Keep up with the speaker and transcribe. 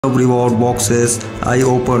reward boxes I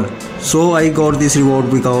opened. So I got this reward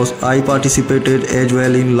because I participated as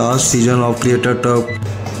well in last season of Creator Tub.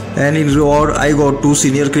 And in reward I got 2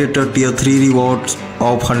 senior creator tier 3 rewards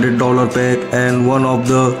of $100 pack and one of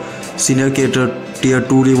the senior creator tier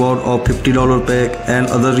 2 reward of $50 pack and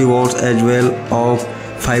other rewards as well of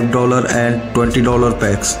 $5 and $20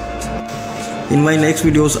 packs. In my next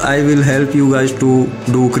videos I will help you guys to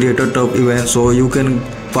do Creator Tub event so you can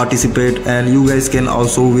participate and you guys can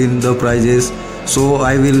also win the prizes. So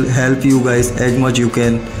I will help you guys as much you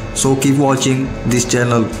can, so keep watching this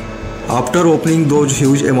channel. After opening those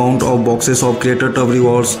huge amount of boxes of Creator Tub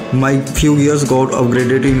rewards, my few gears got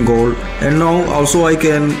upgraded in gold, and now also I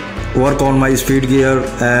can work on my speed gear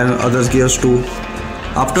and other gears too.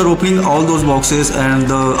 After opening all those boxes and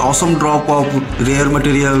the awesome drop of rare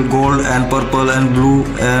material gold and purple and blue,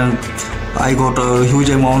 and I got a huge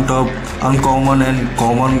amount of uncommon and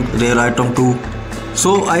common rare item too.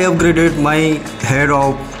 So I upgraded my head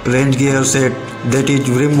of range gear set, that is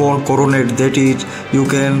rimbound coronet, that is you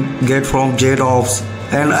can get from Jade Offs,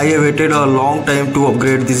 and I have waited a long time to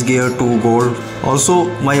upgrade this gear to gold. Also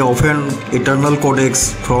my offhand eternal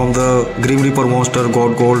codex from the Grim Reaper monster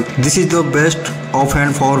got gold. This is the best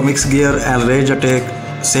offhand for mixed gear and range attack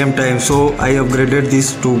same time, so I upgraded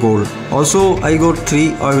this to gold. Also I got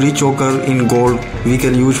 3 ivory choker in gold we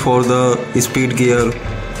can use for the speed gear.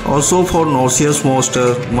 Also for nauseous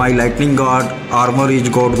monster, my lightning guard armor is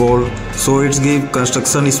got gold, so it's give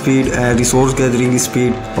construction speed and resource gathering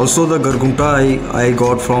speed. Also the Gargunta I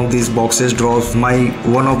got from these boxes drops, my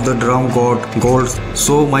one of the drum got gold,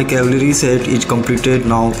 so my cavalry set is completed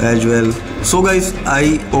now as well. So guys,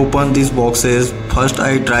 I open these boxes. First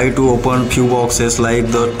I try to open few boxes like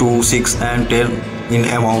the 2, 6 and 10 in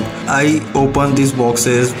amount. I open these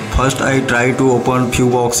boxes. First I try to open few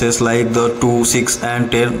boxes like the 2, 6 and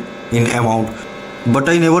 10 in amount, but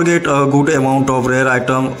I never get a good amount of rare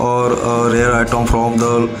item or a rare item from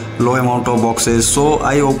the low amount of boxes, so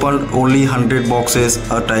I open only 100 boxes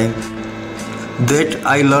a time. That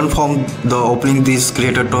I learned from the opening these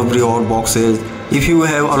Creator Tub reward boxes. If you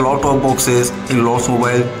have a lot of boxes in Lords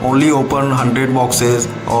Mobile, only open 100 boxes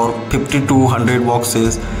or 50 to 100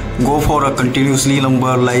 boxes. Go for a continuously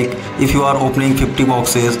number, like if you are opening 50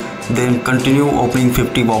 boxes, then continue opening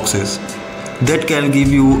 50 boxes. That can give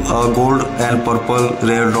you a gold and purple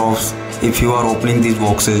rare drops if you are opening these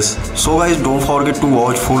boxes. So guys, don't forget to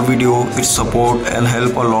watch full video. It's support and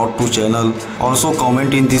help a lot to channel. Also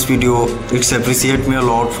comment in this video, it's appreciate me a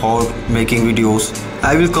lot for making videos.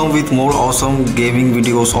 I will come with more awesome gaming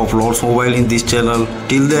videos of Lords Mobile in this channel.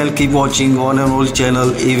 Till then, keep watching one and only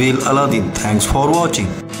channel Evil Aladdin. Thanks for watching.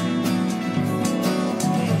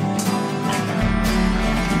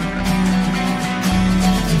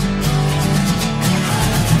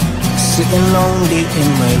 Sitting lonely in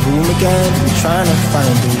my room again, trying to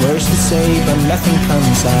find the words to say, but nothing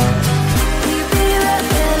comes out.